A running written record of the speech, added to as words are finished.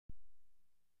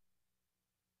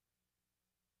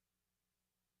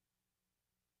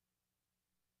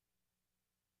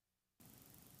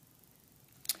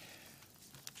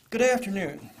Good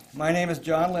afternoon. My name is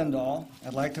John Lindahl.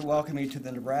 I'd like to welcome you to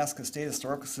the Nebraska State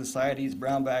Historical Society's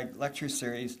Brown Bag Lecture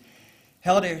Series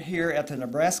held here at the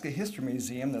Nebraska History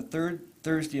Museum the third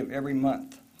Thursday of every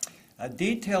month. A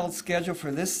detailed schedule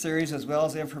for this series, as well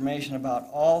as information about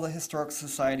all the Historical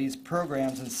Society's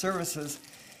programs and services,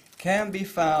 can be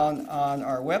found on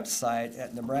our website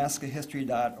at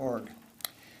nebraskahistory.org.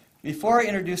 Before I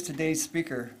introduce today's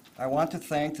speaker, I want to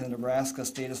thank the Nebraska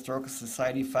State Historical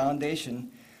Society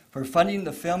Foundation for funding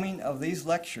the filming of these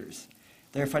lectures.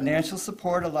 Their financial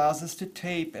support allows us to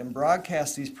tape and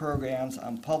broadcast these programs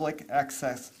on public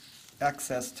access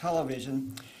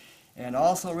television, and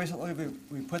also recently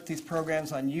we put these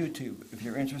programs on YouTube if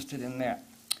you're interested in that.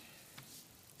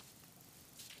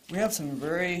 We have some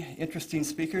very interesting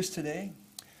speakers today.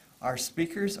 Our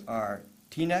speakers are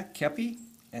Tina Koeppe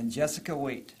and Jessica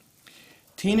Waite.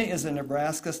 Tina is a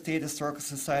Nebraska State Historical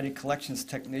Society collections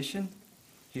technician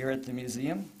here at the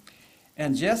museum,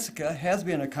 and Jessica has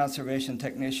been a conservation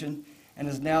technician and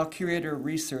is now curator of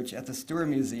research at the Stewart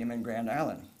Museum in Grand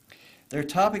Island. Their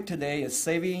topic today is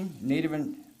saving Native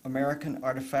American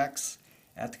artifacts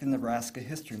at the Nebraska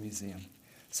History Museum.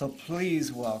 So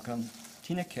please welcome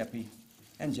Tina Koeppe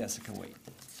and Jessica Waite.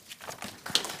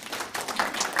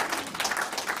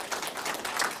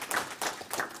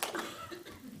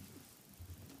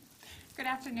 Good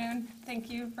afternoon. Thank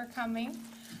you for coming.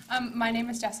 My name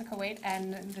is Jessica Waite,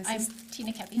 and I'm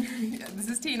Tina Koeppe. This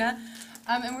is Tina.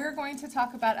 And we're going to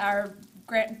talk about our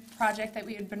grant project that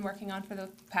we had been working on for the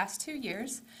past 2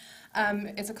 years.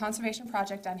 It's a conservation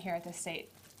project down here at the State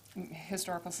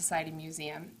Historical Society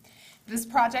Museum. This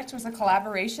project was a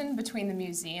collaboration between the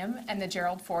museum and the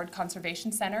Gerald Ford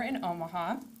Conservation Center in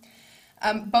Omaha.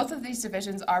 Both of these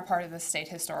divisions are part of the State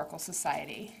Historical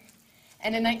Society.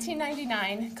 And in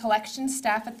 1999, collections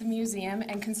staff at the museum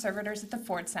and conservators at the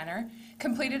Ford Center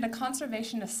completed a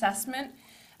conservation assessment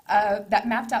that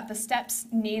mapped out the steps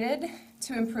needed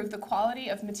to improve the quality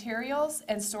of materials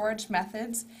and storage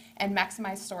methods and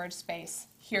maximize storage space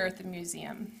here at the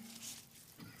museum.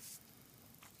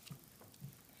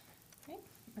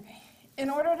 In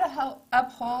order to help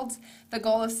uphold the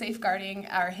goal of safeguarding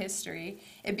our history,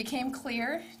 it became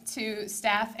clear to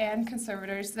staff and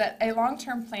conservators that a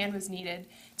long-term plan was needed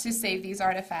to save these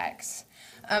artifacts.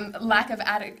 Lack of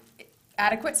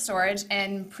adequate storage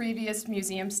and previous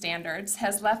museum standards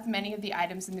has left many of the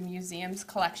items in the museum's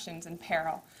collections in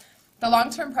peril. The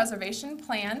long-term preservation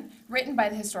plan, written by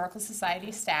the Historical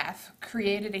Society staff,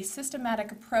 created a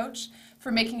systematic approach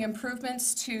for making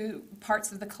improvements to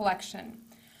parts of the collection.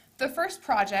 The first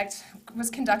project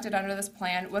was conducted under this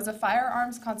plan was a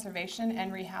firearms conservation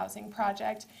and rehousing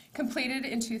project completed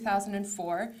in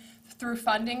 2004 through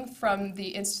funding from the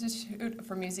Institute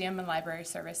for Museum and Library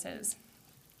Services.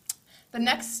 The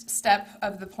next step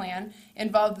of the plan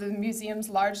involved the museum's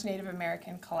large Native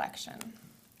American collection,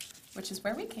 which is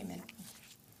where we came in.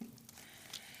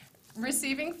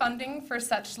 Receiving funding for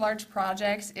such large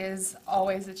projects is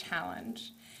always a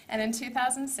challenge, and in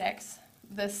 2006,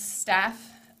 the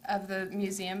staff of the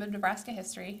Museum of Nebraska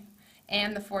History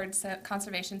and the Ford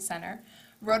Conservation Center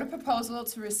wrote a proposal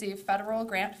to receive federal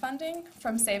grant funding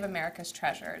from Save America's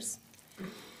Treasures.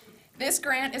 This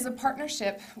grant is a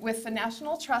partnership with the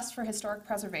National Trust for Historic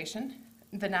Preservation,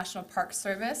 the National Park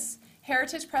Service,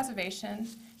 Heritage Preservation,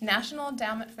 National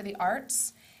Endowment for the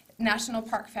Arts, National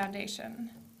Park Foundation,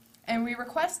 and we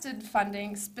requested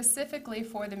funding specifically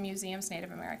for the museum's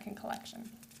Native American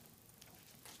collection.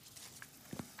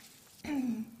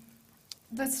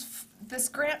 This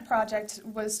grant project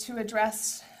was to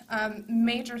address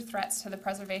major threats to the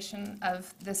preservation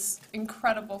of this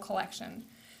incredible collection.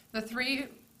 The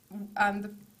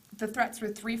threats were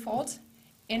threefold: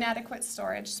 inadequate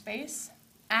storage space,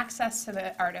 access to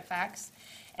the artifacts,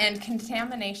 and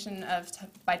contamination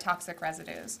by toxic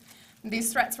residues.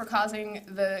 These threats were causing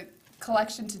the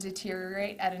collection to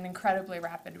deteriorate at an incredibly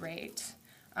rapid rate.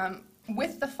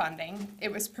 With the funding,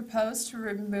 it was proposed to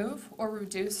remove or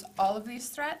reduce all of these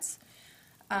threats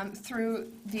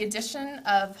through the addition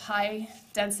of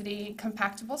high-density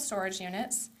compactable storage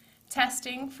units,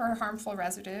 testing for harmful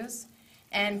residues,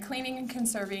 and cleaning and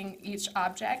conserving each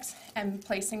object and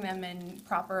placing them in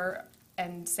proper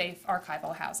and safe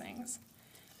archival housings.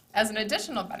 As an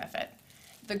additional benefit,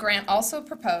 the grant also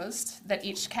proposed that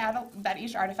each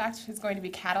artifact is going to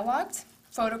be cataloged,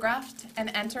 photographed, and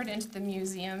entered into the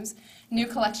museum's new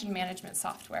collection management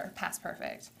software,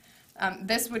 PassPerfect.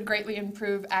 This would greatly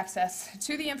improve access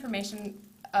to the information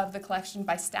of the collection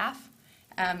by staff,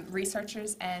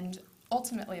 researchers, and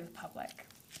ultimately the public.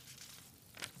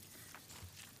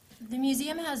 The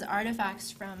museum has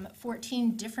artifacts from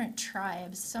 14 different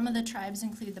tribes. Some of the tribes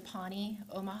include the Pawnee,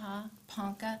 Omaha,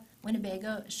 Ponca,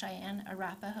 Winnebago, Cheyenne,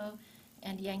 Arapaho,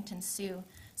 and Yankton Sioux.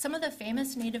 Some of the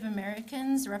famous Native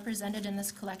Americans represented in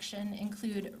this collection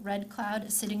include Red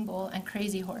Cloud, Sitting Bull, and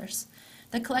Crazy Horse.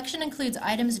 The collection includes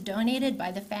items donated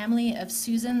by the family of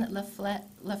Susan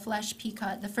LaFlesche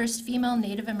Peacock, the first female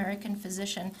Native American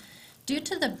physician. Due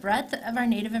to the breadth of our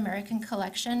Native American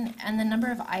collection and the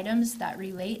number of items that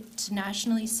relate to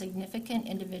nationally significant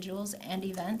individuals and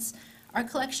events, our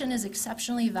collection is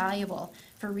exceptionally valuable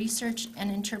for research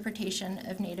and interpretation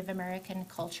of Native American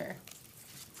culture.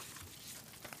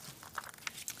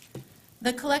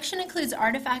 The collection includes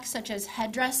artifacts such as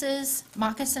headdresses,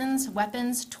 moccasins,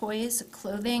 weapons, toys,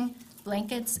 clothing,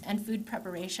 blankets, and food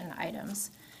preparation items.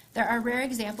 There are rare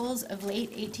examples of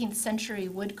late 18th century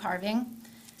wood carving,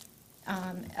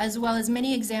 as well as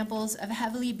many examples of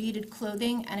heavily beaded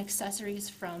clothing and accessories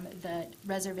from the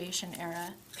reservation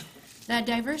era. The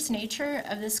diverse nature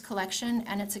of this collection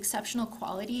and its exceptional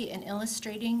quality in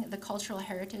illustrating the cultural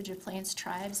heritage of Plains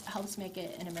tribes helps make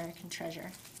it an American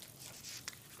treasure.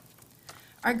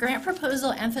 Our grant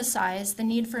proposal emphasized the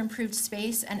need for improved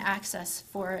space and access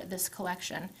for this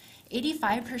collection.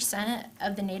 85%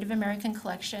 of the Native American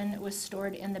collection was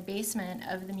stored in the basement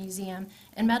of the museum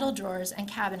in metal drawers and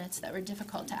cabinets that were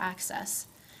difficult to access.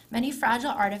 Many fragile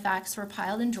artifacts were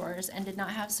piled in drawers and did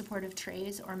not have supportive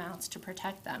trays or mounts to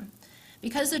protect them.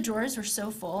 Because the drawers were so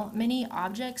full, many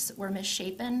objects were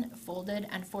misshapen, folded,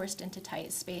 and forced into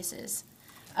tight spaces.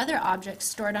 Other objects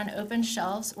stored on open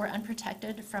shelves were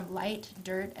unprotected from light,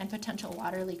 dirt, and potential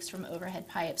water leaks from overhead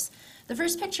pipes. The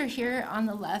first picture here on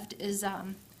the left is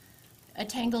a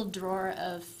tangled drawer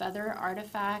of feather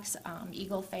artifacts,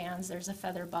 eagle fans, there's a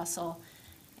feather bustle,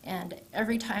 and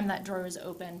every time that drawer was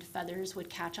opened, feathers would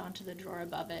catch onto the drawer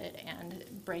above it and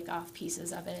break off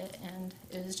pieces of it, and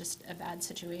it was just a bad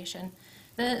situation.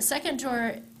 The second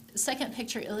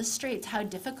picture illustrates how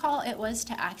difficult it was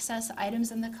to access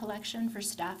items in the collection for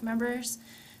staff members.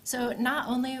 So not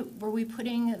only were we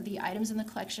putting the items in the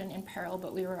collection in peril,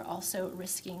 but we were also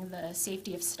risking the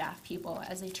safety of staff people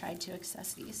as they tried to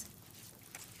access these.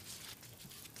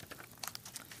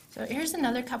 So here's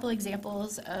another couple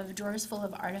examples of drawers full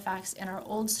of artifacts in our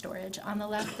old storage. On the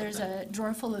left, there's a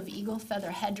drawer full of eagle feather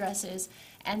headdresses,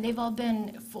 and they've all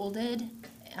been folded,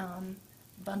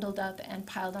 bundled up, and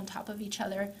piled on top of each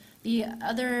other. The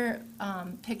other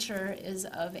picture is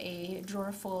of a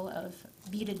drawer full of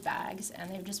beaded bags, and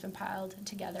they've just been piled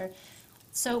together.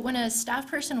 So when a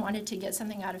staff person wanted to get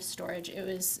something out of storage,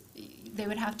 they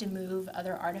would have to move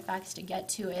other artifacts to get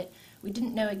to it. We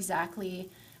didn't know exactly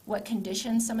what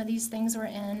condition some of these things were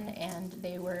in, and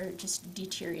they were just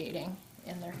deteriorating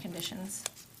in their conditions.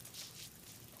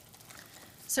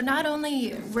 So not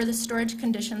only were the storage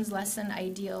conditions less than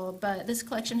ideal, but this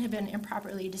collection had been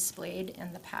improperly displayed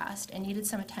in the past and needed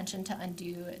some attention to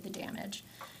undo the damage.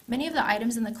 Many of the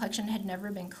items in the collection had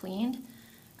never been cleaned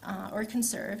or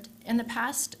conserved. In the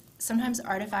past, sometimes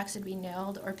artifacts would be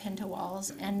nailed or pinned to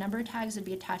walls, and number tags would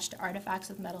be attached to artifacts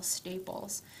with metal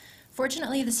staples.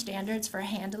 Fortunately, the standards for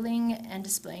handling and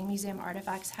displaying museum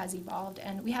artifacts has evolved,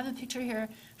 and we have a picture here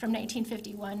from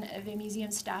 1951 of a museum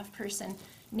staff person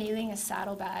nailing a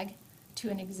saddlebag to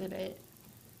an exhibit.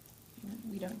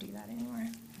 We don't do that anymore.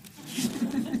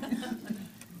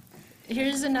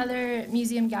 Here's another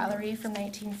museum gallery from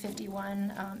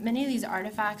 1951. Many of these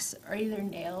artifacts are either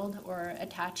nailed or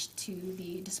attached to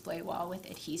the display wall with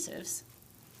adhesives.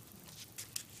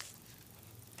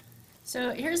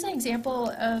 So here's an example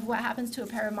of what happens to a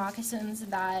pair of moccasins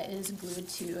that is glued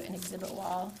to an exhibit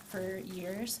wall for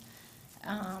years.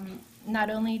 Not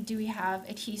only do we have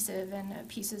adhesive and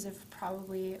pieces of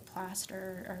probably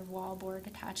plaster or wallboard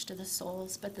attached to the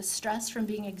soles, but the stress from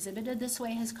being exhibited this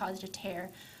way has caused a tear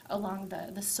along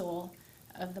the sole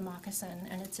of the moccasin,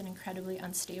 and it's an incredibly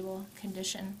unstable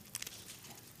condition.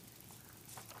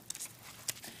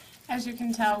 As you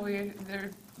can tell,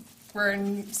 we're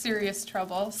in serious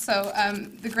trouble. So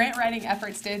the grant writing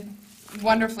efforts did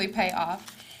wonderfully pay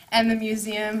off, and the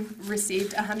museum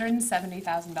received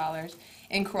 $170,000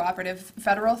 in cooperative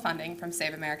federal funding from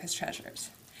Save America's Treasures.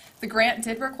 The grant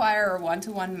did require a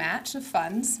one-to-one match of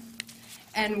funds,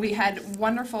 and we had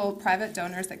wonderful private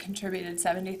donors that contributed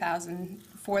 $70,000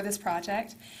 for this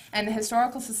project, and the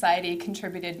Historical Society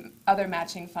contributed other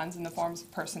matching funds in the forms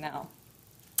of personnel.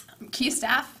 Key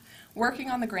staff working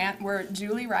on the grant were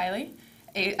Julie Riley,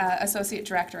 Associate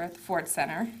Director at the Ford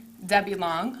Center, Debbie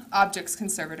Long, Objects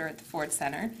Conservator at the Ford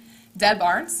Center, Deb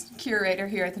Arntz, Curator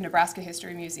here at the Nebraska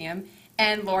History Museum,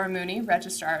 and Laura Mooney,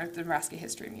 Registrar at the Nebraska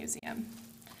History Museum.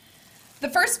 The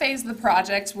first phase of the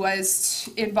project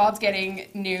involved getting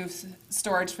new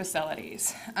storage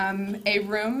facilities. A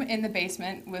room in the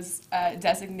basement was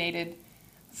designated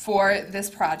for this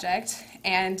project,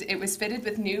 and it was fitted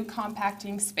with new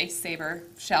compacting space saver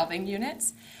shelving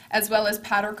units, as well as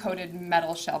powder-coated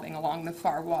metal shelving along the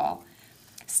far wall.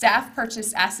 Staff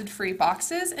purchased acid-free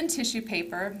boxes and tissue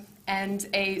paper, and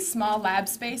a small lab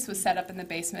space was set up in the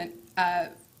basement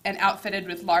and outfitted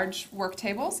with large work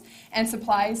tables and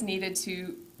supplies needed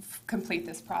to complete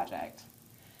this project.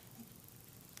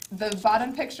 The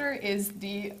bottom picture is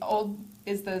the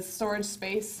storage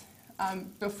space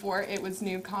before it was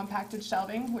new compacted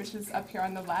shelving, which is up here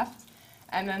on the left.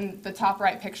 And then the top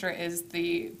right picture is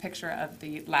the picture of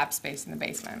the lab space in the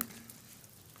basement.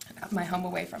 My home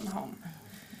away from home.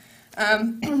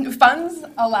 Funds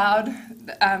allowed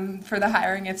for the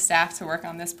hiring of staff to work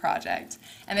on this project.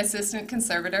 An assistant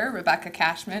conservator, Rebecca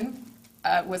Cashman,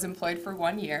 was employed for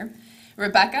 1 year.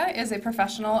 Rebecca is a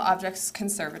professional objects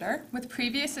conservator with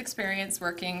previous experience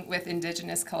working with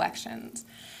indigenous collections.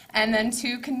 And then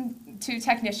two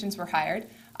technicians were hired.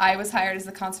 I was hired as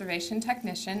the conservation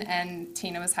technician, and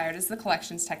Tina was hired as the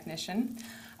collections technician.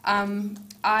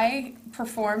 I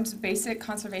performed basic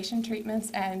conservation treatments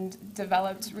and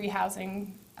developed rehousing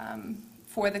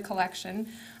for the collection.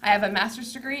 I have a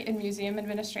master's degree in museum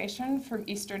administration from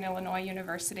Eastern Illinois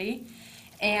University,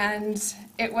 and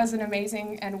it was an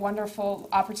amazing and wonderful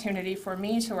opportunity for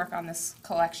me to work on this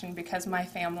collection because my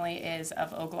family is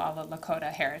of Oglala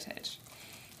Lakota heritage.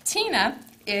 Tina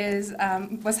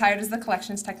was hired as the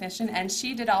collections technician, and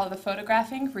she did all of the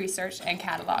photographing, research, and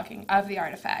cataloging of the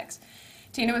artifacts.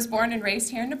 Tina was born and raised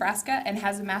here in Nebraska and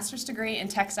has a master's degree in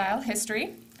textile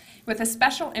history with a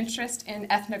special interest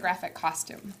in ethnographic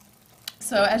costume.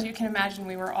 So as you can imagine,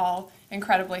 we were all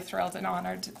incredibly thrilled and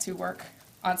honored to work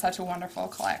on such a wonderful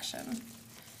collection.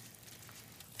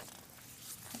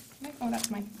 Oh, that's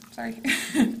mine. Sorry.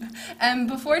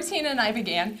 Before Tina and I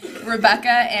began, Rebecca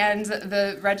and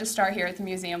the registrar here at the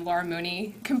museum, Laura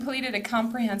Mooney, completed a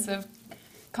comprehensive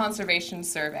conservation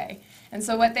survey. And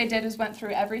so what they did is went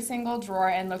through every single drawer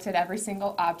and looked at every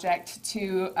single object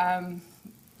to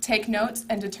take notes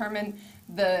and determine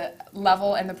the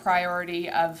level and the priority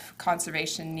of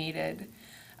conservation needed.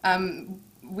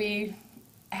 We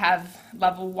have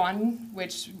level 1,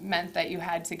 which meant that you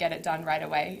had to get it done right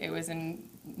away. It was in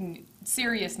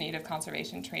serious need of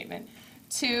conservation treatment.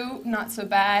 2, not so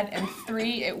bad, and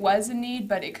 3, it was a need,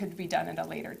 but it could be done at a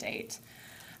later date.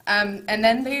 And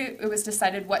then it was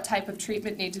decided what type of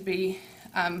treatment needed to be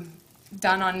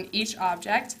done on each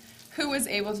object, who was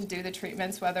able to do the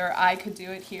treatments, whether I could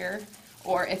do it here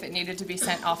or if it needed to be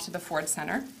sent off to the Ford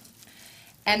Center.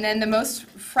 And then the most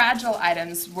fragile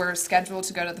items were scheduled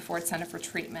to go to the Ford Center for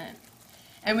treatment.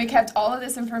 And we kept all of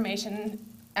this information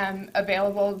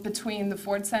available between the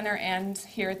Ford Center and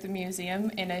here at the museum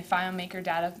in a FileMaker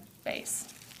database.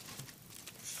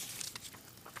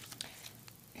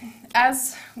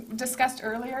 As discussed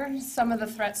earlier, some of the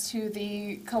threats to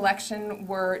the collection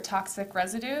were toxic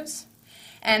residues.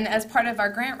 And as part of our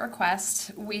grant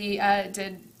request, we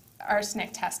did arsenic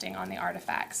testing on the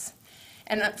artifacts.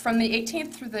 And from the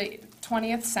 18th through the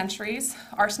 20th centuries,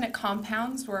 arsenic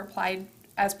compounds were applied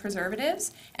as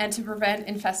preservatives and to prevent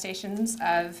infestations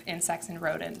of insects and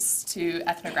rodents to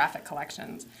ethnographic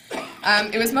collections.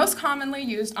 It was most commonly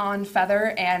used on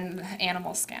feather and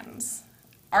animal skins.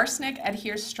 Arsenic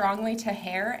adheres strongly to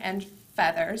hair and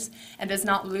feathers and does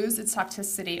not lose its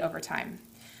toxicity over time.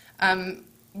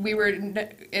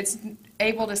 It's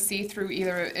able to see through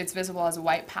either it's visible as a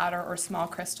white powder or small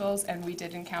crystals, and we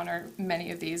did encounter many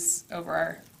of these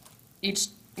over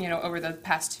the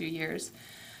past 2 years.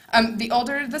 The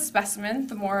older the specimen,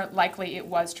 the more likely it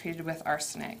was treated with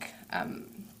arsenic.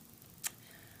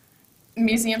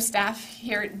 Museum staff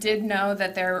here did know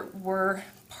that there were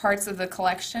parts of the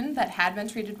collection that had been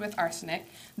treated with arsenic,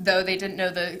 though they didn't know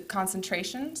the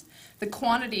concentrations, the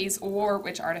quantities, or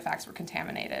which artifacts were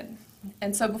contaminated.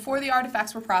 And so before the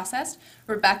artifacts were processed,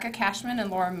 Rebecca Cashman and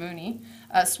Laura Mooney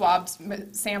swabbed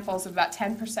samples of about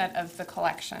 10% of the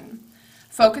collection,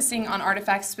 focusing on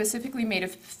artifacts specifically made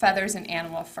of feathers and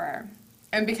animal fur.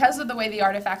 And because of the way the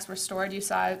artifacts were stored, you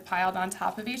saw it piled on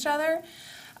top of each other,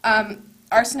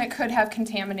 arsenic could have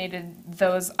contaminated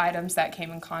those items that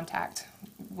came in contact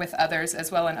with others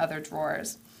as well in other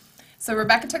drawers. So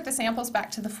Rebecca took the samples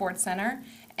back to the Ford Center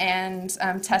and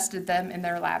tested them in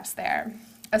their labs there.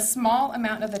 A small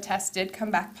amount of the test did come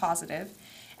back positive,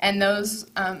 and those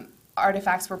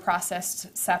artifacts were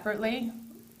processed separately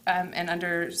and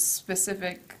under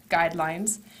specific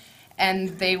guidelines, and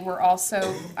they were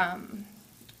also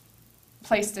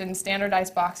placed in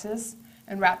standardized boxes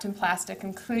and wrapped in plastic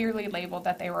and clearly labeled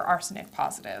that they were arsenic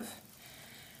positive.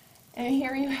 And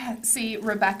here you see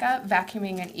Rebecca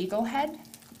vacuuming an eagle head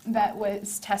that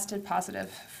was tested positive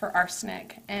for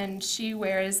arsenic, and she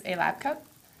wears a lab coat,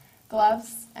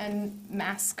 gloves, and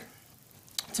mask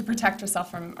to protect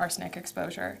herself from arsenic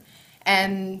exposure.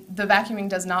 And the vacuuming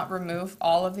does not remove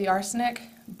all of the arsenic,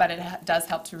 but it does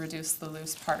help to reduce the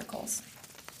loose particles.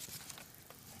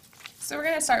 So we're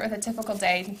going to start with a typical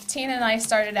day. Tina and I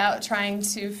started out trying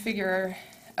to figure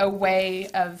a way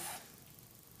of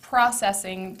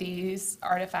processing these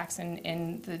artifacts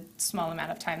in the small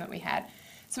amount of time that we had.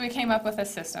 So we came up with a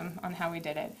system on how we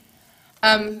did it.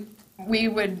 We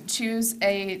would choose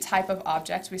a type of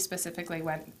object. We specifically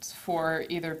went for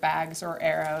either bags or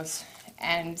arrows.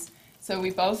 And so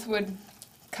we both would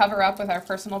cover up with our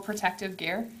personal protective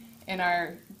gear in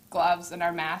our gloves and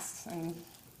our masks and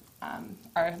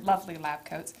our lovely lab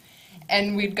coats.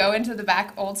 And we'd go into the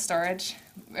back old storage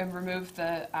and remove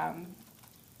the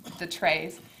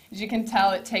trays. As you can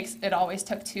tell, it always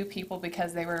took two people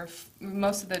because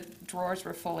most of the drawers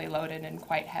were fully loaded and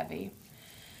quite heavy.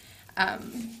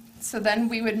 So then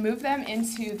we would move them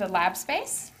into the lab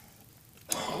space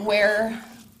where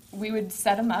we would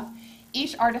set them up.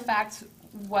 Each artifact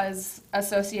was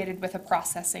associated with a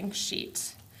processing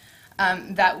sheet.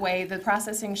 That way, the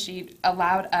processing sheet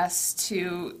allowed us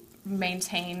to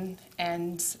maintain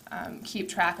and keep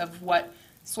track of what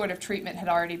sort of treatment had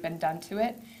already been done to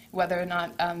it, whether or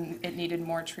not it needed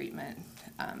more treatment.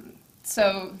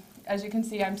 So as you can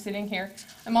see, I'm sitting here.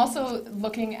 I'm also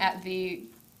looking at the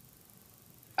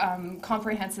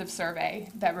comprehensive survey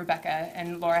that Rebecca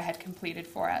and Laura had completed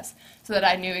for us so that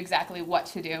I knew exactly what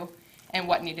to do and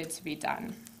what needed to be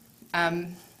done.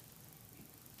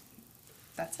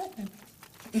 That's it.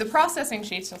 The processing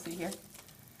sheets you'll see here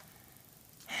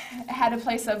had a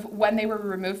place of when they were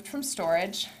removed from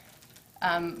storage,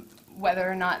 whether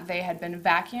or not they had been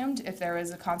vacuumed, if there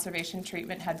was a conservation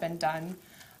treatment had been done,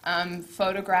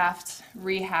 photographed,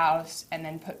 rehoused, and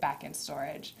then put back in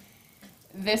storage.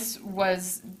 This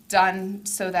was done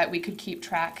so that we could keep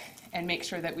track and make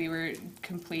sure that we were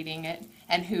completing it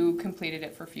and who completed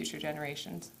it for future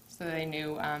generations, so they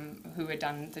knew who had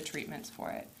done the treatments for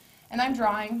it. And I'm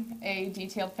drawing a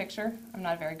detailed picture. I'm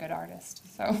not a very good artist,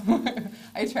 so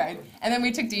I tried. And then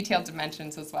we took detailed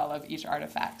dimensions as well of each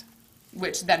artifact,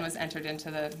 which then was entered into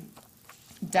the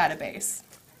database.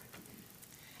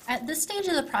 At this stage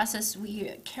of the process,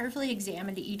 we carefully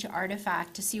examined each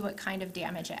artifact to see what kind of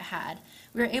damage it had.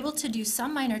 We were able to do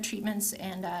some minor treatments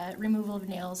and removal of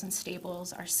nails and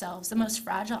staples ourselves. The most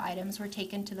fragile items were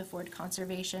taken to the Ford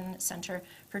Conservation Center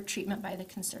for treatment by the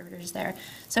conservators there.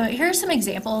 So here are some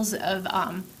examples of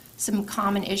some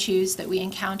common issues that we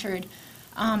encountered.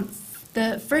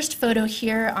 The first photo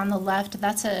here on the left,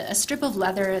 that's a strip of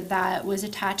leather that was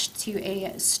attached to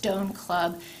a stone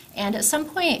club. And at some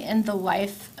point in the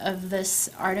life of this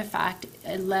artifact,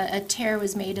 a tear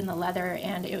was made in the leather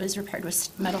and it was repaired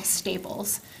with metal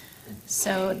staples.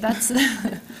 So that's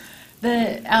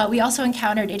we also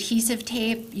encountered adhesive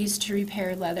tape used to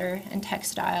repair leather and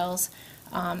textiles.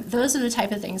 Those are the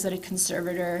type of things that a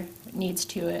conservator needs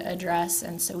to address,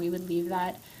 and so we would leave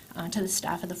that to the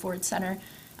staff of the Ford Center.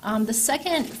 The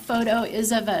second photo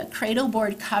is of a cradle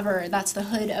board cover. That's the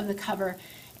hood of the cover.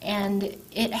 And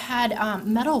it had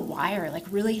metal wire, like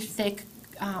really thick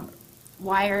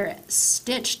wire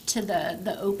stitched to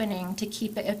the opening to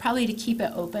keep it, probably to keep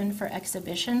it open for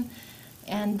exhibition.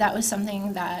 And that was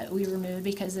something that we removed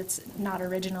because it's not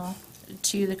original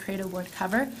to the cradle board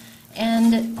cover.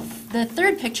 And the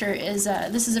third picture is,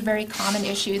 this is a very common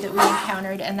issue that we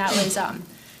encountered, and that was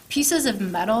pieces of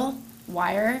metal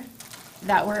wire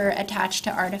that were attached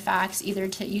to artifacts, either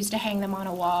to use to hang them on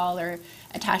a wall or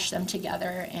attach them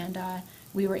together, and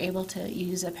we were able to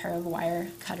use a pair of wire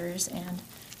cutters and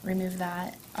remove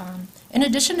that. In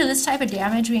addition to this type of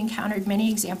damage, we encountered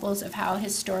many examples of how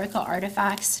historical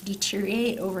artifacts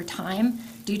deteriorate over time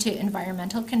due to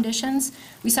environmental conditions.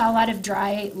 We saw a lot of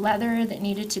dry leather that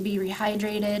needed to be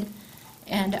rehydrated,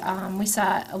 and we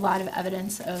saw a lot of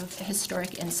evidence of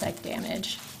historic insect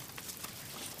damage.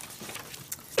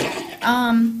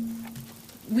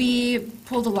 We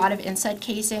pulled a lot of insect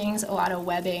casings, a lot of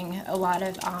webbing, a lot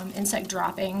of insect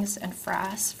droppings and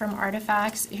frass from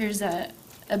artifacts. Here's a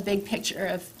big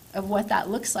picture of what that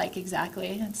looks like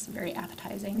exactly. It's very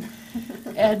appetizing.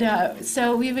 And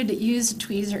so we would use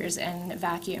tweezers and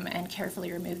vacuum and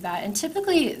carefully remove that. And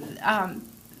typically,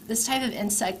 this type of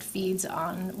insect feeds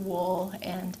on wool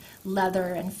and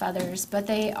leather and feathers, but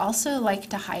they also like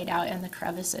to hide out in the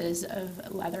crevices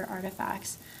of leather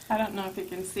artifacts. I don't know if you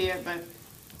can see it, but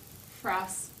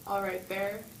frass all right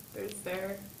there, there's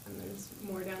there, And there's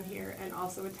more down here and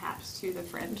also attached to the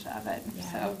fringe of it.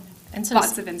 Yeah. So, And so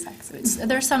lots of insects.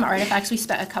 there's some artifacts we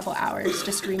spent a couple hours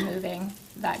just removing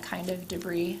that kind of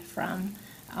debris from.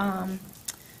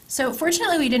 So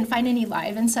fortunately, we didn't find any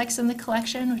live insects in the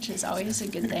collection, which is always a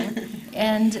good thing.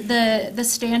 And the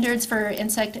standards for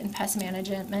insect and pest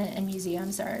management in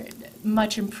museums are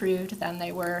much improved than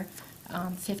they were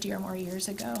 50 or more years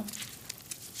ago.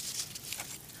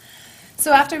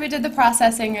 So after we did the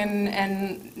processing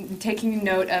and taking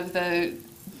note of the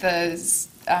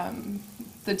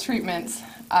treatments,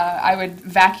 I would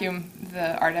vacuum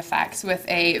the artifacts with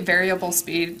a variable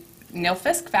speed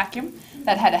Nilfisk vacuum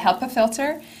that had a HEPA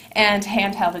filter and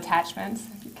handheld attachments.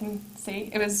 You can see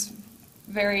it was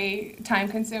very time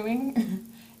consuming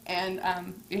and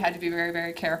you had to be very,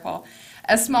 very careful.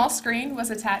 A small screen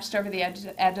was attached over the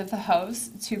edge of the hose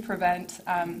to prevent,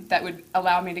 that would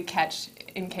allow me to catch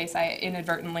in case I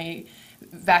inadvertently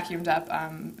vacuumed up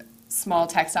small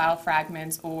textile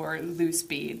fragments or loose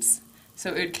beads.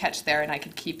 So it would catch there and I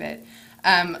could keep it.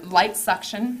 Light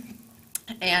suction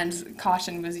and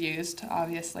caution was used,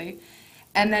 obviously.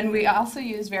 And then we also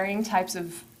used varying types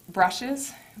of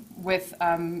brushes with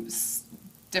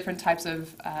different types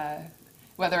of,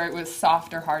 whether it was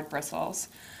soft or hard bristles,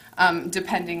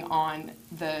 depending on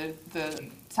the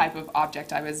type of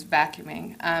object I was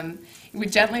vacuuming. We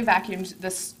gently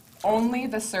vacuumed only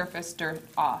the surface dirt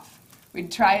off. We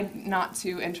tried not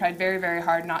to, and tried very, very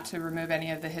hard not to remove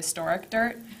any of the historic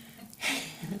dirt.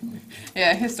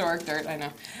 Yeah, historic dirt, I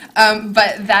know.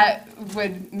 But that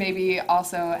would maybe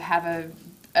also have a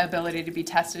ability to be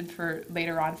tested for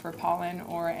later on for pollen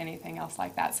or anything else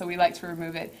like that. So we like to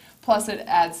remove it. Plus it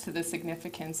adds to the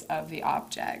significance of the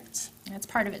object. It's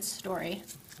part of its story.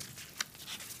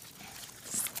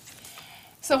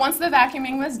 So once the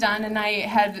vacuuming was done and I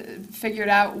had figured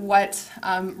out what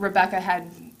Rebecca had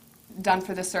done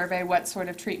for the survey, what sort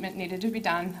of treatment needed to be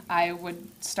done, I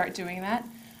would start doing that.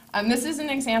 This is an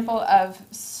example of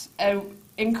an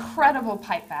incredible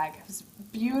pipe bag. It was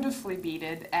beautifully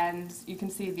beaded, and you can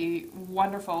see the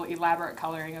wonderful elaborate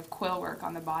coloring of quill work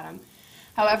on the bottom.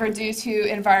 However, due to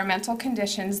environmental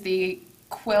conditions, the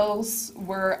quills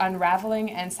were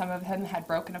unraveling and some of them had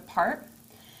broken apart.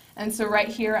 And so right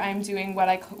here I'm doing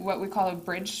what we call a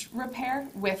bridge repair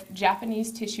with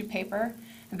Japanese tissue paper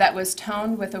that was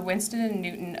toned with a Winston &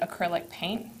 Newton acrylic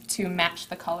paint to match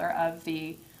the color of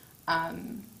the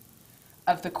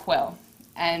quill.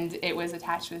 And it was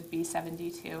attached with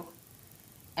B72.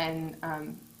 And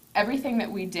everything that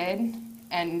we did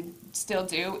and still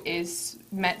do is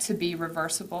meant to be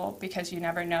reversible because you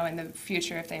never know in the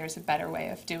future if there's a better way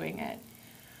of doing it.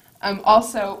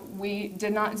 Also, we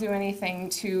did not do anything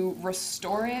to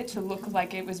restore it to look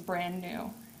like it was brand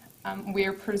new. We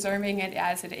are preserving it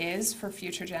as it is for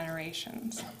future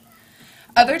generations.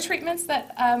 Other treatments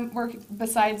that were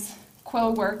besides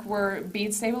quill work were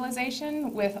bead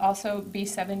stabilization with also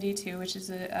B72, which is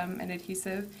an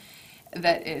adhesive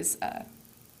that is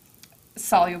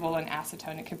soluble in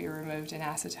acetone. It can be removed in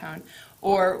acetone,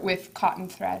 or with cotton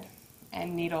thread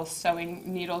and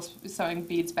sewing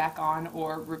beads back on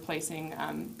or replacing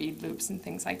bead loops and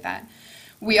things like that.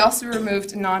 We also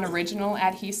removed non-original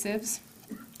adhesives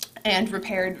and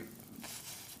repaired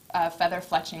feather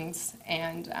fletchings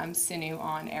and sinew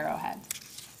on arrowhead.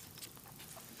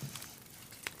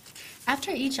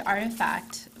 After each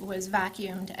artifact was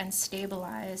vacuumed and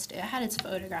stabilized, it had its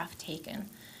photograph taken.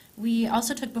 We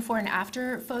also took before and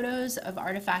after photos of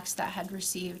artifacts that had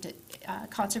received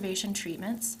conservation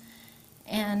treatments.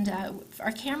 And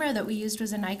our camera that we used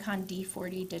was a Nikon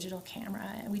D40 digital camera,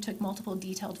 and we took multiple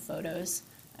detailed photos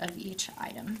of each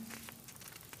item.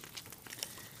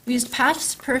 We used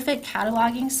Past Perfect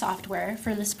cataloging software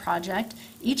for this project.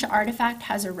 Each artifact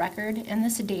has a record in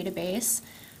this database.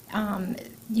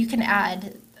 You can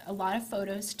add a lot of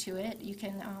photos to it. You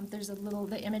can, there's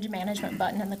the image management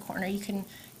button in the corner. You can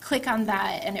click on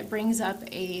that and it brings up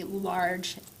a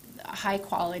large, high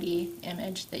quality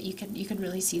image that you could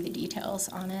really see the details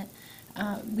on it.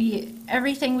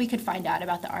 Everything we could find out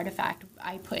about the artifact,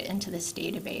 I put into this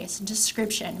database.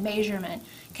 Description, measurement,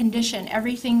 condition,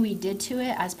 everything we did to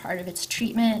it as part of its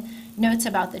treatment, notes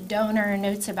about the donor,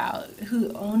 notes about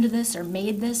who owned this or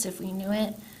made this if we knew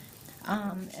it.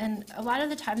 And a lot of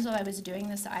the times while I was doing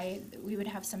this, we would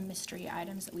have some mystery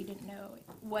items that we didn't know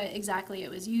what exactly it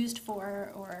was used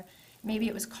for, or maybe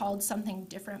it was called something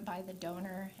different by the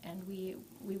donor, and we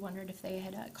wondered if they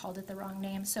had called it the wrong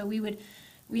name. So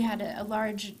we had a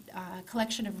large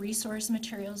collection of resource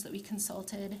materials that we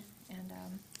consulted, and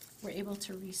were able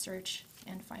to research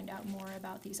and find out more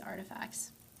about these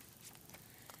artifacts.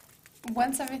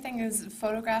 Once everything is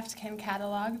photographed and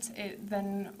cataloged, it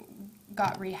then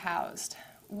got rehoused.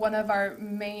 One of our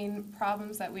main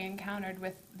problems that we encountered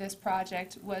with this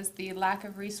project was the lack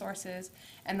of resources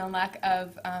and the lack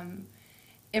of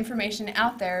information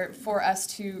out there for us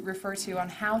to refer to on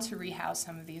how to rehouse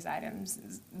some of these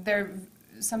items.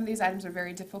 Some of these items are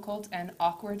very difficult and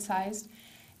awkward sized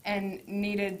and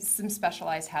needed some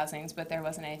specialized housings, but there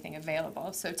wasn't anything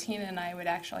available. So Tina and I would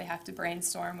actually have to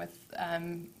brainstorm with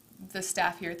the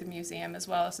staff here at the museum as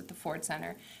well as at the Ford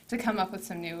Center to come up with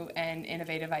some new and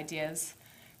innovative ideas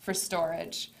for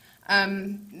storage.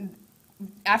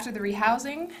 After the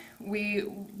rehousing, we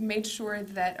made sure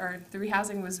that the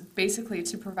rehousing was basically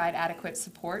to provide adequate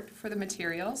support for the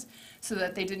materials so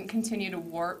that they didn't continue to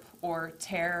warp or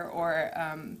tear or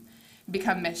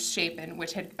become misshapen,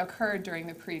 which had occurred during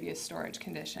the previous storage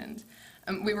conditions.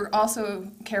 We were also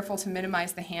careful to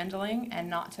minimize the handling and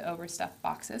not to overstuff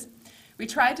boxes. We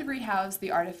tried to rehouse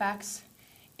the artifacts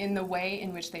in the way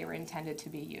in which they were intended to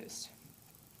be used.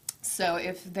 So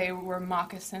if they were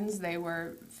moccasins, they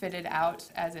were fitted out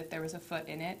as if there was a foot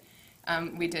in it.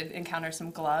 We did encounter some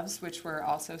gloves, which were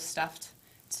also stuffed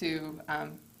to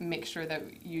make sure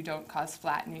that you don't cause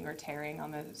flattening or tearing on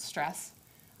the stress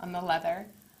on the leather.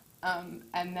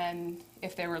 And then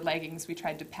if there were leggings, we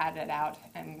tried to pad it out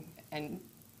and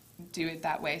do it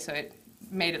that way so it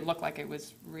made it look like it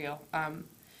was real.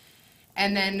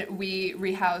 And then we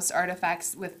rehoused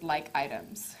artifacts with like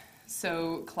items.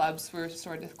 So clubs were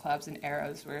stored with clubs and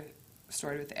arrows were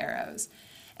stored with arrows.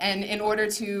 And in order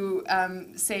to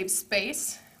save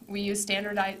space, we used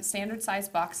standard size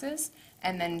boxes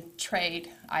and then trade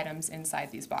items inside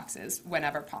these boxes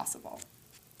whenever possible.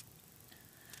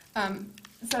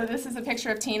 So this is a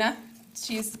picture of Tina.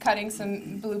 She's cutting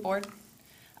some blue board.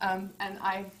 And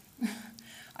I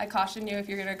caution you, if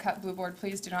you're going to cut blue board,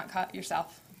 please do not cut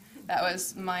yourself. That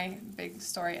was my big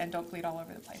story, and don't bleed all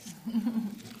over the place.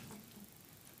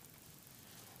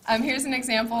 Here's an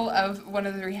example of one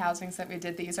of the rehousings that we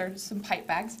did. These are some pipe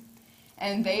bags,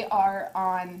 and they are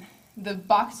on, the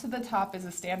box to the top is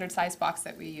a standard size box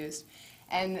that we used,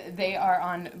 and they are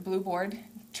on blue board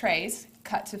trays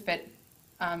cut to fit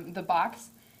the box,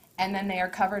 and then they are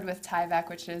covered with Tyvek,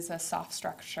 which is a soft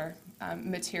structure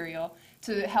material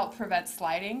to help prevent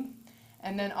sliding,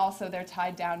 and then also they're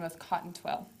tied down with cotton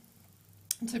twill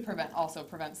to prevent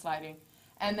sliding.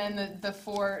 And then the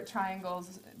four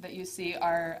triangles that you see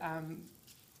are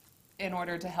in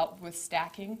order to help with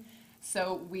stacking.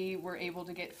 So we were able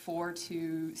to get 4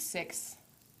 to 6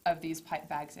 of these pipe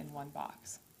bags in one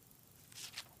box.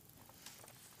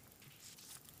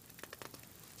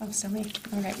 Oh, still me.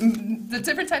 Okay. The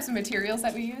different types of materials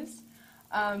that we used.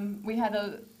 We had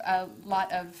a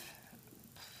lot of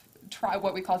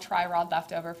what we call tri-rod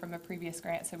left over from a previous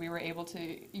grant, so we were able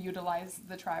to utilize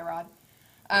the tri-rod.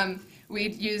 We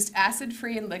used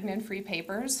acid-free and lignin-free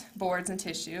papers, boards, and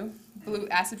tissue.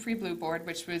 Acid-free blue board,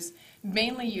 which was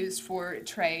mainly used for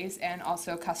trays and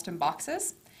also custom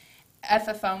boxes.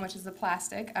 Ethafoam, which is the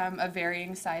plastic, of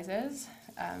varying sizes,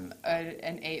 an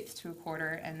 1/8 to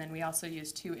 1/4, and then we also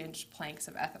used 2-inch planks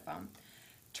of ethafoam.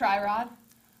 Tri-rod,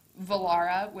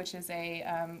 Volara, which is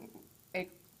a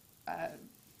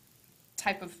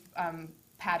type of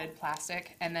padded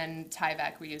plastic, and then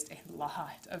Tyvek. We used a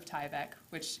lot of Tyvek,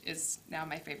 which is now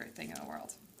my favorite thing in the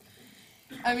world.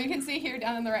 You can see here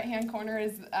down in the right-hand corner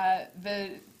is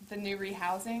the new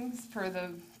rehousings for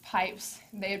the pipes.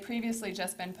 They had previously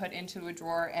just been put into a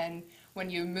drawer, and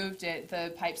when you moved it,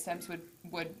 the pipe stems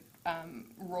would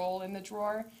roll in the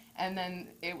drawer, and then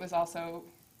it was also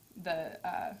the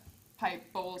pipe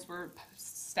bowls were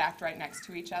stacked right next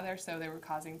to each other, so they were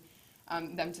causing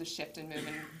them to shift and move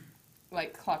and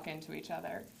like cluck into each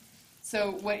other.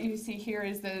 So what you see here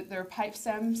is their pipe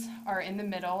stems are in the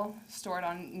middle, stored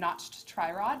on notched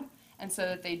tri-rod, and so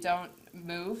that they don't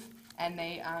move, and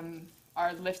they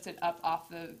are lifted up off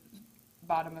the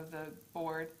bottom of the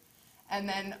board. And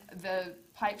then the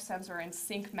pipe stems are in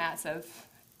sink mats of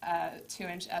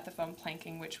 2-inch ethafoam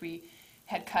planking, which we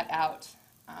had cut out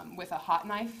with a hot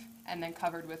knife and then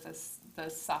covered with the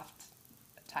soft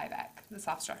Tyvek, the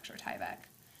soft structure Tyvek.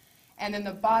 And in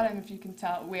the bottom, if you can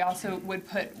tell, we also would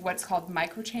put what's called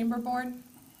microchamber board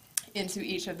into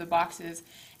each of the boxes.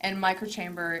 And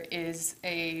microchamber is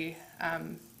a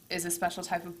special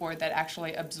type of board that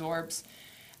actually absorbs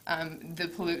the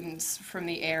pollutants from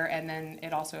the air, and then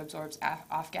it also absorbs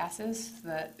off gases so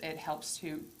that it helps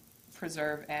to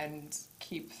preserve and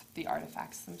keep the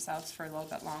artifacts themselves for a little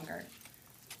bit longer.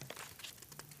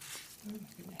 Oh my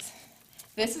goodness.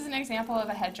 This is an example of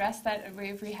a headdress that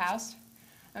we've rehoused.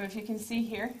 If you can see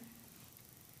here,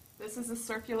 this is a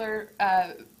circular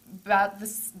about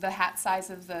the hat size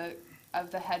of the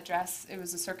headdress. It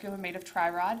was a circular made of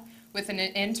tri-rod with an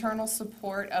internal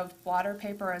support of water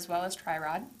paper as well as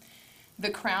tri-rod. The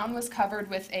crown was covered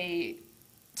with a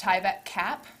Tyvek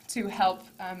cap to help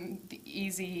the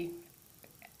easy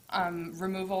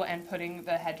removal and putting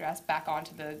the headdress back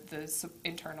onto the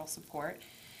internal support.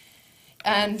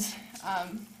 And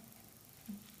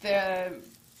the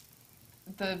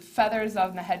feathers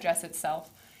on the headdress itself,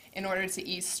 in order to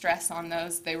ease stress on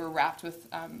those, they were wrapped with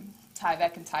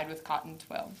Tyvek and tied with cotton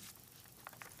twill.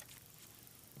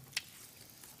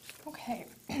 Okay,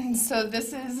 so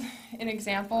this is an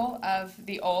example of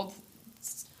the old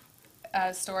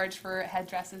storage for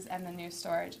headdresses and the new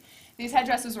storage. These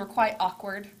headdresses were quite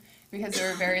awkward because they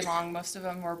were very long. Most of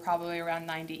them were probably around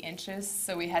 90 inches,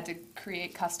 so we had to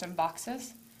create custom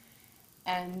boxes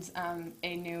and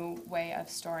a new way of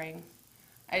storing.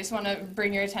 I just want to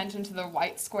bring your attention to the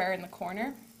white square in the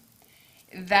corner.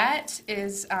 That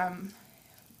is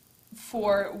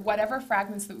for whatever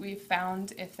fragments that we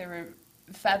found, if there were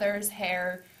feathers,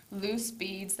 hair, loose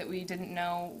beads that we didn't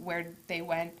know where they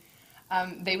went.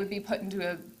 They would be put into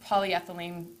a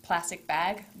polyethylene plastic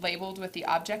bag labeled with the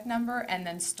object number and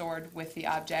then stored with the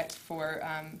object for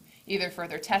either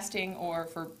further testing or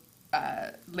for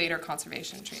later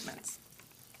conservation treatments.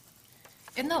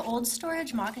 In the old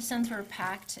storage, moccasins were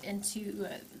packed into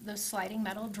those sliding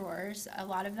metal drawers. A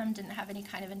lot of them didn't have any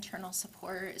kind of internal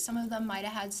support. Some of them might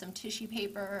have had some tissue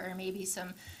paper or maybe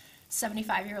some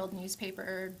 75-year-old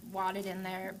newspaper wadded in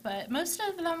there, but most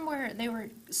of them were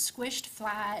squished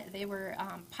flat. They were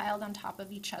piled on top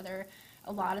of each other.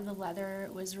 A lot of the leather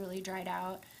was really dried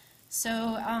out.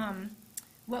 So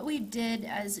what we did,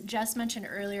 as Jess mentioned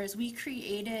earlier, is we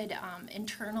created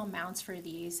internal mounts for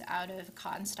these out of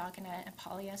cotton stockinette and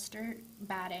polyester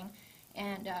batting,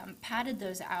 and padded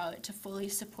those out to fully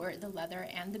support the leather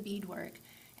and the beadwork.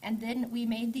 And then we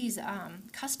made these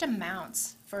custom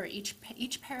mounts for each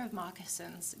pair of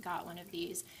moccasins. Got one of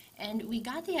these, and we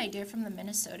got the idea from the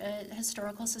Minnesota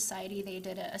Historical Society. They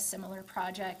did a similar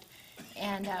project,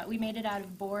 and we made it out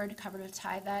of board covered with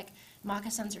Tyvek.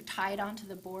 Moccasins are tied onto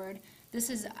the board. This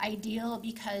is ideal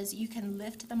because you can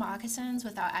lift the moccasins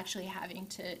without actually having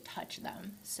to touch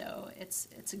them. So it's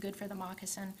good for the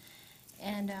moccasin.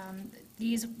 And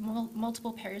these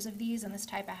multiple pairs of these in this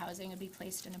type of housing would be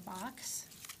placed in a box.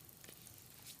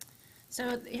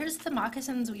 So here's the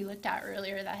moccasins we looked at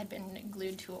earlier that had been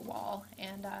glued to a wall,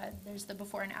 and there's the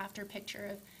before and after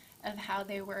picture of how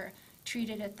they were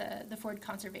treated at the Ford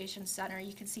Conservation Center.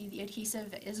 You can see the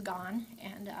adhesive is gone,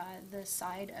 and the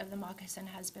side of the moccasin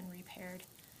has been repaired.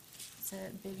 It's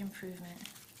a big improvement.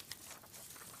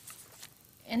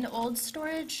 In the old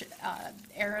storage,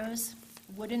 arrows,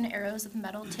 wooden arrows with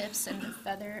metal tips and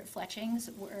feather fletchings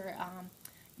were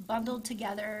bundled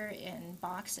together in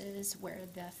boxes where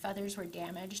the feathers were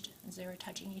damaged as they were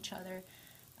touching each other.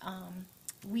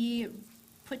 We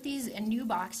put these in new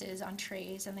boxes on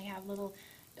trays, and they have little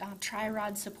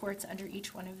tri-rod supports under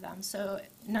each one of them, so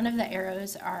none of the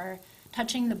arrows are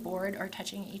touching the board or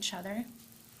touching each other.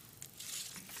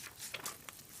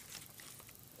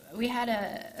 We had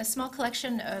a small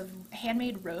collection of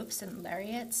handmade ropes and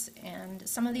lariats, and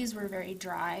some of these were very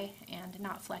dry and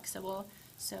not flexible,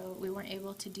 so we weren't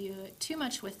able to do too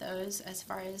much with those as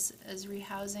far as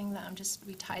rehousing them. Just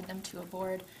we tied them to a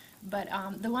board. But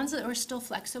the ones that were still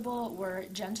flexible were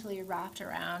gently wrapped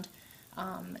around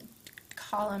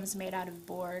columns made out of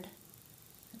board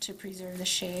to preserve the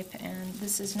shape. And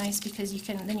this is nice because you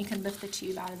can lift the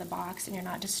tube out of the box and you're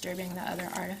not disturbing the other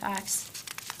artifacts.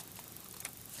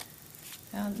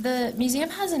 The museum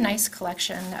has a nice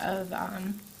collection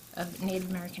of Native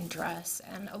American dress,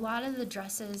 and a lot of the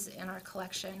dresses in our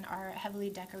collection are heavily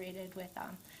decorated with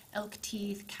elk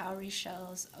teeth, cowrie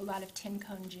shells, a lot of tin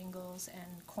cone jingles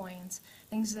and coins,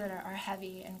 things that are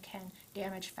heavy and can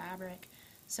damage fabric.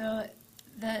 So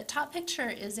the top picture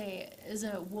is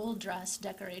a wool dress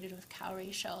decorated with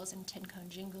cowrie shells and tin cone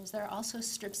jingles. There are also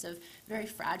strips of very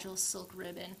fragile silk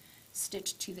ribbon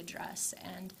stitched to the dress,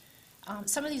 and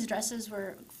some of these dresses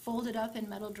were folded up in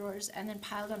metal drawers and then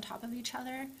piled on top of each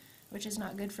other, which is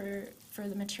not good for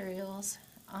the materials.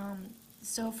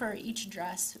 So for each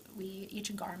dress,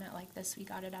 each garment like this, we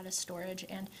got it out of storage.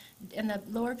 And in the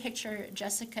lower picture,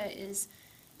 Jessica is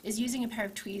using a pair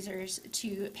of tweezers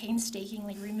to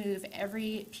painstakingly remove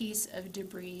every piece of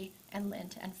debris and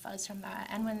lint and fuzz from that.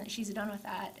 And when she's done with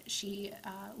that, she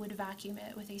would vacuum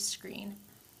it with a screen.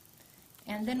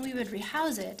 And then we would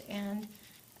rehouse it, and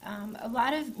A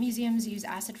lot of museums use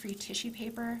acid-free tissue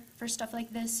paper for stuff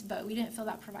like this, but we didn't feel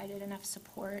that provided enough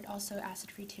support. Also,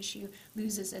 acid-free tissue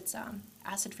loses its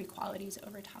acid-free qualities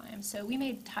over time. So we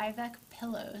made Tyvek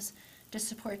pillows to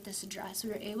support this dress. We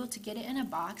were able to get it in a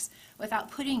box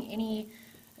without putting any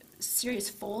serious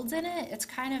folds in it. It's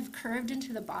kind of curved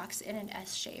into the box in an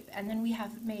S shape, and then we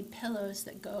have made pillows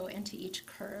that go into each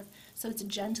curve, so it's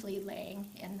gently laying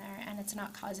in there and it's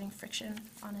not causing friction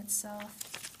on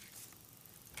itself.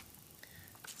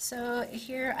 So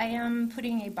here I am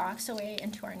putting a box away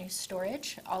into our new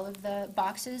storage. All of the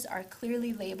boxes are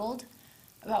clearly labeled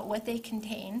about what they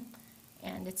contain,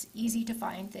 and it's easy to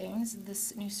find things.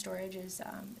 This new storage is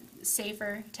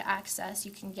safer to access.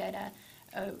 You can get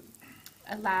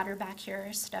a ladder back here,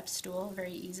 a step stool,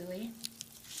 very easily.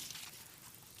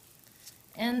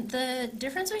 And the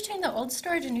difference between the old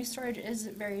storage and new storage is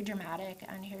very dramatic.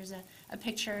 And here's a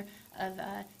picture of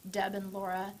Deb and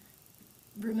Laura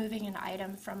removing an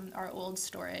item from our old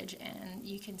storage, and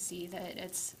you can see that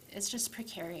it's just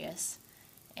precarious.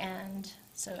 And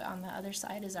so on the other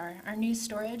side is our new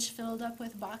storage filled up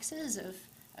with boxes of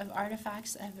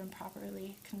artifacts that have been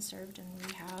properly conserved and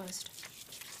rehoused.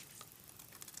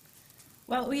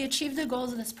 Well, we achieved the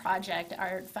goals of this project.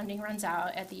 Our funding runs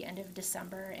out at the end of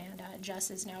December, and Jess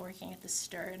is now working at the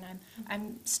STIR, and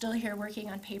I'm still here working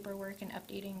on paperwork and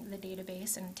updating the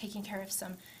database and taking care of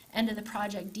some end of the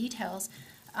project details.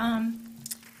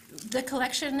 The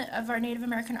collection of our Native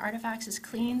American artifacts is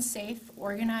clean, safe,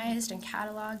 organized, and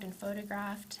cataloged and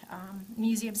photographed.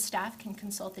 Museum staff can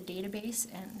consult the database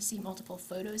and see multiple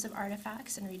photos of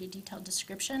artifacts and read a detailed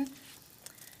description.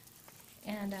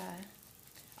 And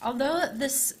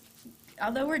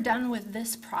although we're done with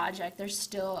this project, there's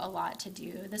still a lot to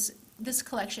do. This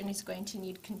collection is going to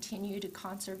need continued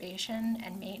conservation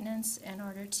and maintenance in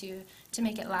order to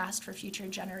make it last for future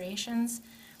generations.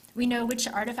 We know which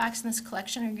artifacts in this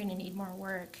collection are going to need more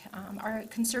work. Our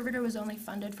conservator was only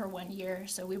funded for 1 year,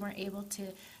 so we weren't able to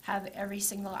have every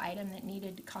single item that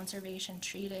needed conservation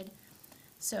treated.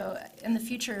 So in the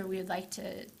future, we would like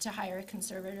to hire a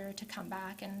conservator to come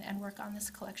back and work on this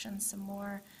collection some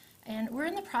more. And we're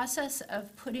in the process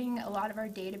of putting a lot of our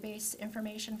database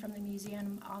information from the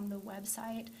museum on the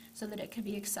website so that it could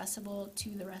be accessible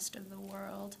to the rest of the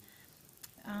world.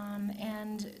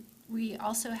 And we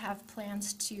also have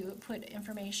plans to put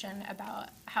information about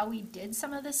how we did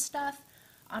some of this stuff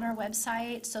on our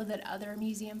website so that other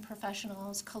museum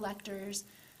professionals, collectors,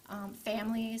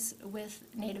 families with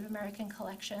Native American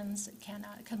collections can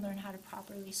learn how to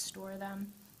properly store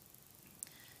them.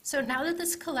 So now that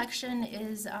this collection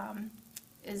is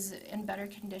in better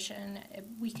condition,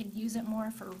 we can use it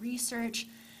more for research.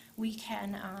 We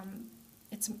can,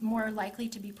 it's more likely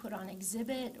to be put on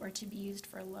exhibit or to be used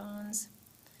for loans.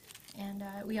 And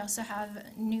we also have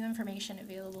new information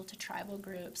available to tribal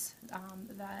groups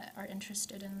that are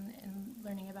interested in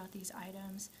learning about these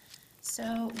items.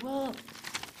 So we'll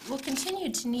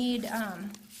continue to need,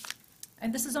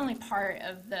 and this is only part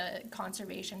of the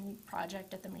conservation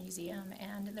project at the museum,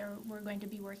 and we're going to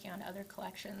be working on other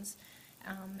collections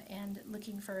and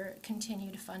looking for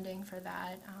continued funding for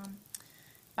that.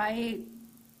 By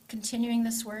continuing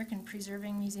this work and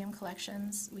preserving museum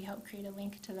collections, we help create a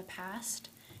link to the past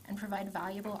and provide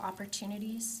valuable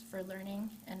opportunities for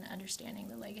learning and understanding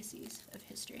the legacies of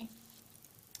history.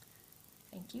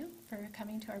 Thank you for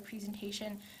coming to our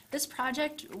presentation. This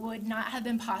project would not have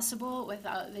been possible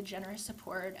without the generous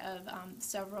support of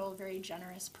several very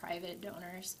generous private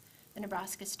donors: the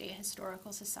Nebraska State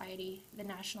Historical Society, the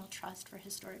National Trust for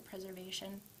Historic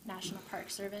Preservation, National Park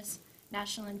Service,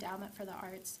 National Endowment for the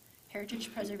Arts,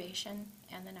 Heritage Preservation,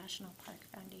 and the National Park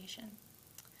Foundation.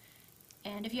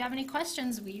 And if you have any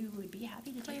questions, we would be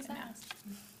happy to take them now.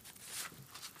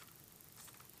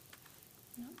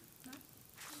 No? No?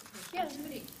 Yeah. How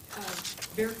many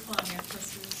bear claw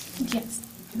necklaces? Yes.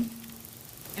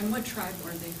 And what tribe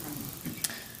are they from?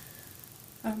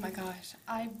 Oh my gosh.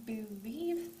 I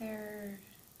believe they're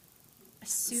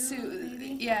Sioux,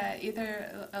 maybe? Yeah,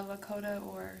 either a Lakota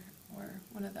or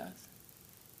one of those.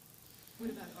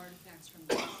 What about artifacts from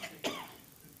the country?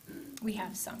 We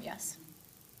have some, yes.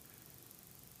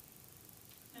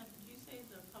 Now, did you say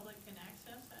the public can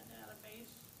access that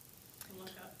database to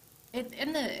look up?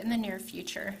 In the near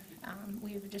future,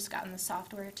 we've just gotten the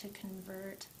software to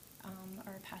convert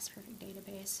our past perfect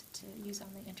database to use on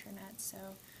the internet.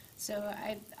 So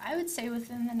I would say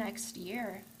within the next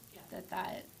year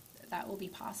that will be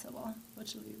possible,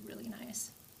 which will be really nice.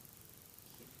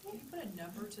 Can you put a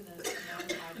number to the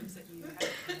amount of items that you have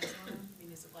hands on? I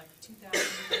mean, is it like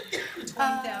 2,000,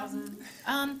 20,000?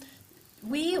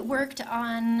 We worked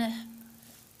on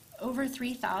over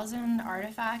 3,000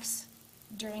 artifacts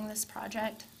during this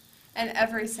project. And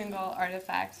every single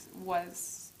artifact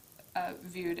was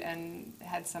viewed and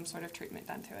had some sort of treatment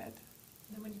done to it.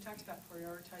 And then when you talked about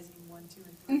prioritizing 1, 2,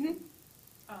 and 3, Mhm.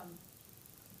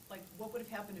 like what would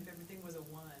have happened if everything was a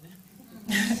 1?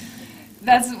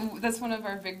 That's one of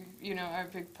our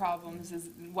big problems is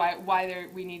why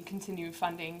we need continued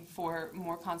funding for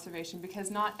more conservation, because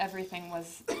not everything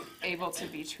was able to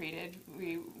be treated.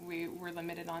 We were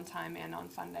limited on time and on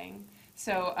funding.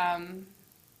 So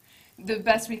the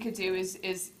best we could do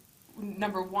is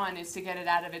number one is to get it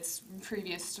out of its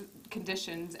previous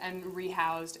conditions and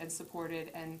rehoused and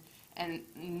supported and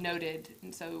noted.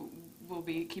 And so we'll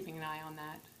be keeping an eye on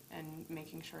that and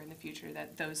making sure in the future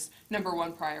that those number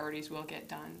one priorities will get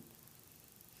done.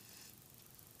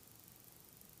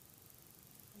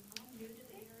 I'm new to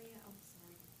the area. Oh,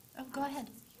 sorry. Oh, go ahead.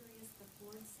 I'm just curious, the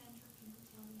Ford Center, can you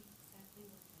tell me exactly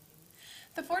what that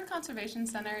is? The Ford Conservation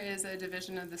Center is a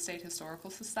division of the State Historical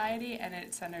Society, and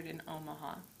it's centered in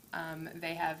Omaha.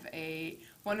 They have a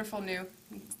wonderful new,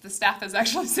 the staff is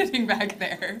actually sitting back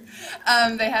there.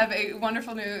 They have a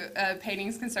wonderful new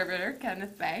paintings conservator,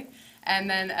 Kenneth Bay, and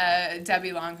then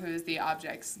Debbie Long, who is the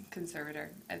objects conservator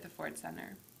at the Ford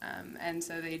Center. And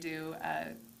so they do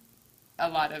a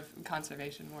lot of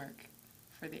conservation work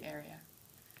for the area.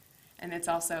 And it's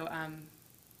also,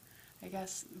 I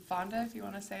guess, Vonda, if you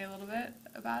want to say a little bit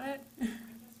about it. I guess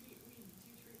we do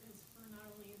treatments for not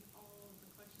only all of the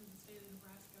collections in the state of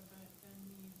Nebraska, but then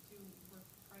we do work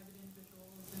with private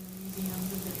individuals and museums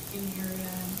in the area.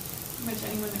 And pretty much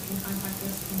anyone that can contact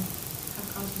us can have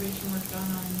conservation work done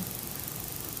on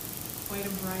quite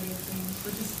a variety of things.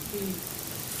 We're just pretty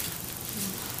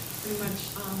much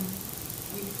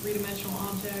three-dimensional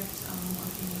objects,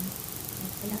 working.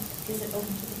 Is it open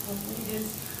to the public? It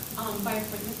is by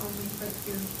appointment only, but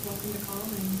you're welcome to call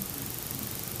and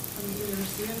either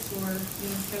see us or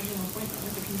schedule an appointment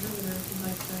with the conservator if you'd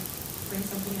like to bring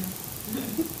something in.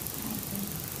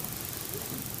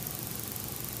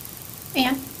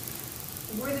 Anne?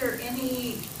 Were there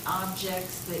any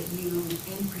objects that you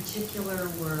in particular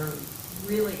were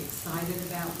really excited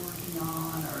about working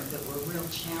on or that were real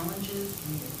challenges?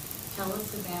 Can you tell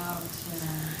us about?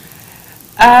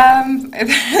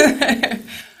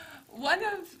 One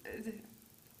of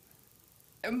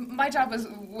my job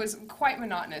was quite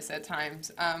monotonous at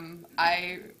times.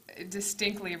 I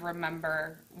distinctly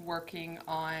remember working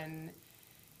on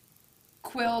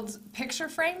quilled picture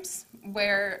frames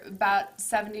where about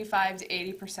 75 to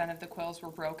 80% of the quills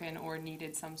were broken or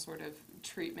needed some sort of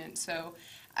treatment. So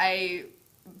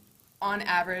on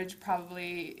average,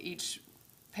 probably each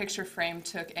picture frame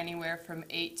took anywhere from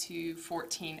 8 to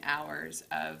 14 hours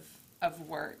of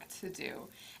work to do.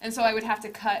 And so I would have to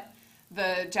cut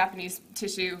the Japanese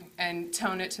tissue and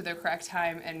tone it to the correct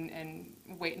time and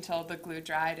wait until the glue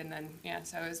dried, and then,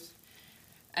 so it was,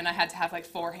 and I had to have like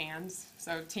 4 hands,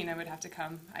 so Tina would have to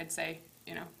come. I'd say,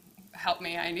 help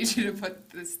me, I need you to put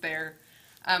this there.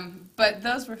 But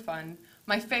those were fun.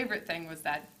 My favorite thing was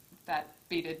that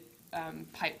beaded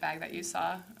pipe bag that you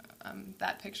saw,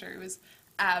 that picture. It was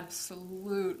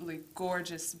absolutely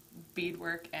gorgeous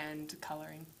beadwork and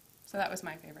coloring. So that was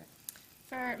my favorite.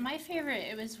 For my favorite,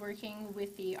 it was working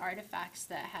with the artifacts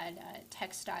that had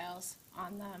textiles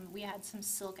on them. We had some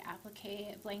silk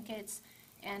applique blankets,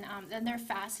 and then they're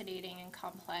fascinating and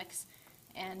complex,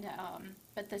 and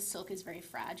but the silk is very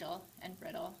fragile and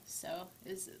brittle, so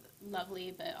it was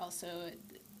lovely, but also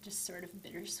just sort of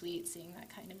bittersweet seeing that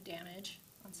kind of damage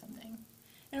on something.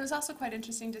 And it was also quite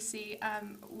interesting to see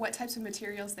what types of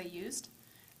materials they used.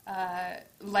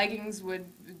 Leggings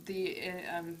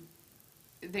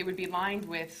they would be lined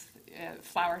with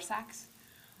flour sacks,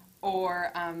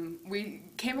 or we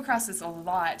came across this a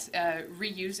lot,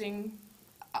 reusing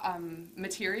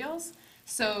materials.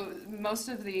 So most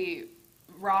of the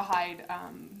rawhide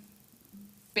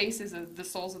bases of the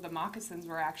soles of the moccasins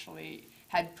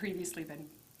had previously been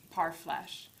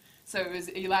parfleche. So it was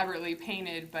elaborately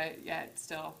painted, but yet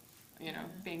still,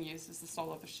 being used as the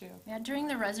sole of a shoe. Yeah, during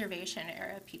the reservation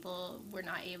era, people were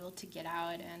not able to get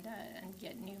out and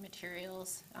get new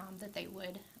materials that they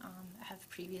would have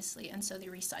previously, and so they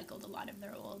recycled a lot of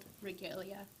their old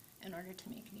regalia in order to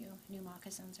make new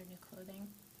moccasins or new clothing.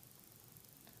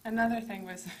 Another thing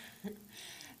was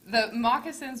the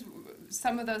moccasins,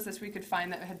 some of those that we could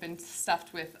find that had been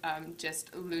stuffed with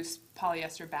just loose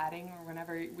polyester batting, or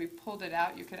whenever we pulled it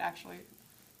out, you could actually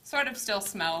sort of still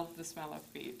smell the smell of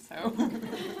feet, so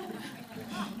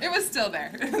it was still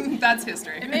there. That's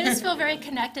history. It made us feel very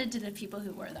connected to the people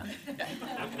who wore them.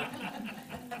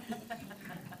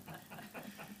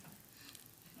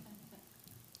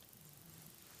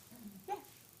 Yeah.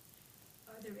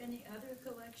 there any other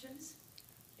collections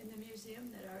in the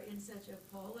museum that are in such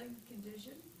appalling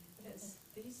condition as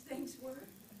these things were?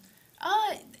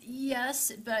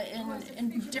 Yes, but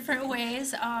in different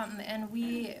ways. And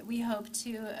we hope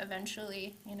to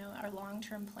eventually, our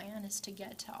long-term plan is to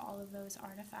get to all of those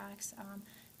artifacts.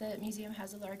 The museum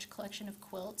has a large collection of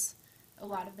quilts. A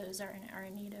lot of those are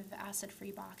in need of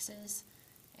acid-free boxes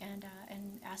and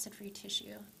acid-free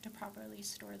tissue to properly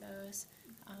store those.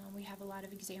 We have a lot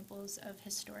of examples of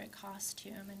historic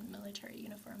costume and military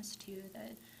uniforms too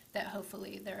that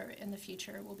hopefully there in the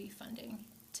future will be funding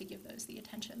to give those the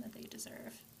attention that they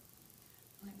deserve.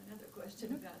 I have another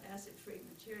question about acid-free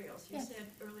materials. You Yes. said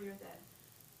earlier that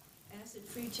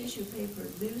acid-free tissue paper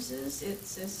loses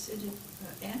its acidic,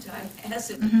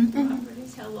 anti-acid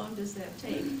properties. How long does that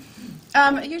take?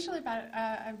 Usually about,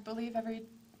 I believe every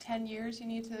 10 years you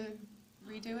need to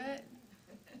redo it,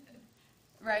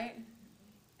 right?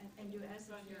 And you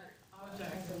acid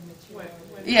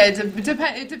Yeah,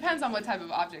 it depends on what type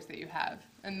of object that you have.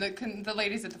 And the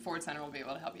ladies at the Ford Center will be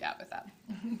able to help you out with that.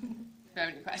 If you have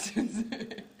any questions.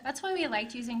 That's why we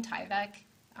liked using Tyvek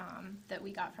that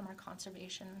we got from our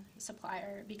conservation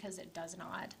supplier, because it does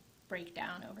not break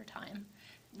down over time.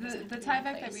 The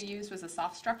Tyvek that we used was a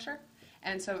soft structure,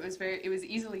 and so it was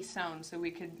easily sewn. So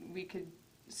we could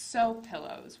sew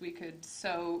pillows, we could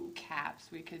sew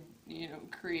caps, we could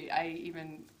create. I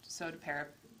even sewed a pair of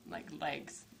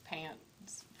legs,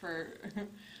 pants for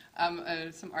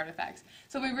some artifacts.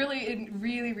 So we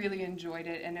really enjoyed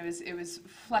it, and it was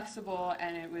flexible,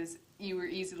 and you were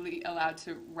easily allowed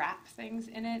to wrap things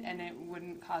in it, and it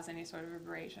wouldn't cause any sort of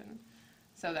abrasion.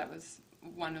 So that was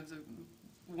one of the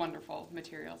wonderful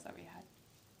materials that we had.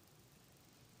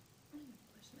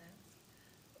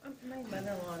 My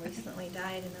mother-in-law recently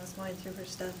died, and I was going through her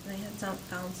stuff, and I had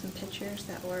found some pictures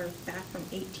that were back from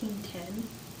 1810.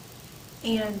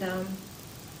 And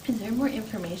is there more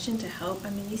information to help?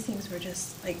 I mean, these things were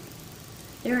just they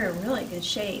were in really good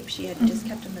shape. She had just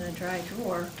kept them in a dry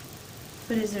drawer.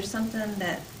 But is there something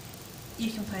that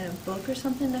you can find a book or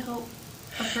something to help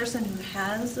a person who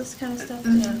has this kind of stuff?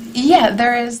 Yeah,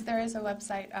 there is a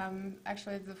website.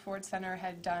 Actually, the Ford Center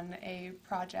had done a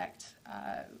project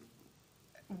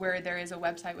where there is a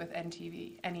website with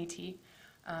NET,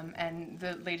 and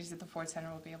the ladies at the Ford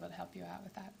Center will be able to help you out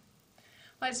with that.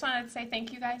 Well, I just wanted to say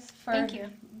thank you guys for Thank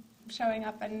you. showing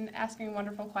up and asking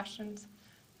wonderful questions.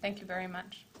 Thank you very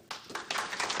much.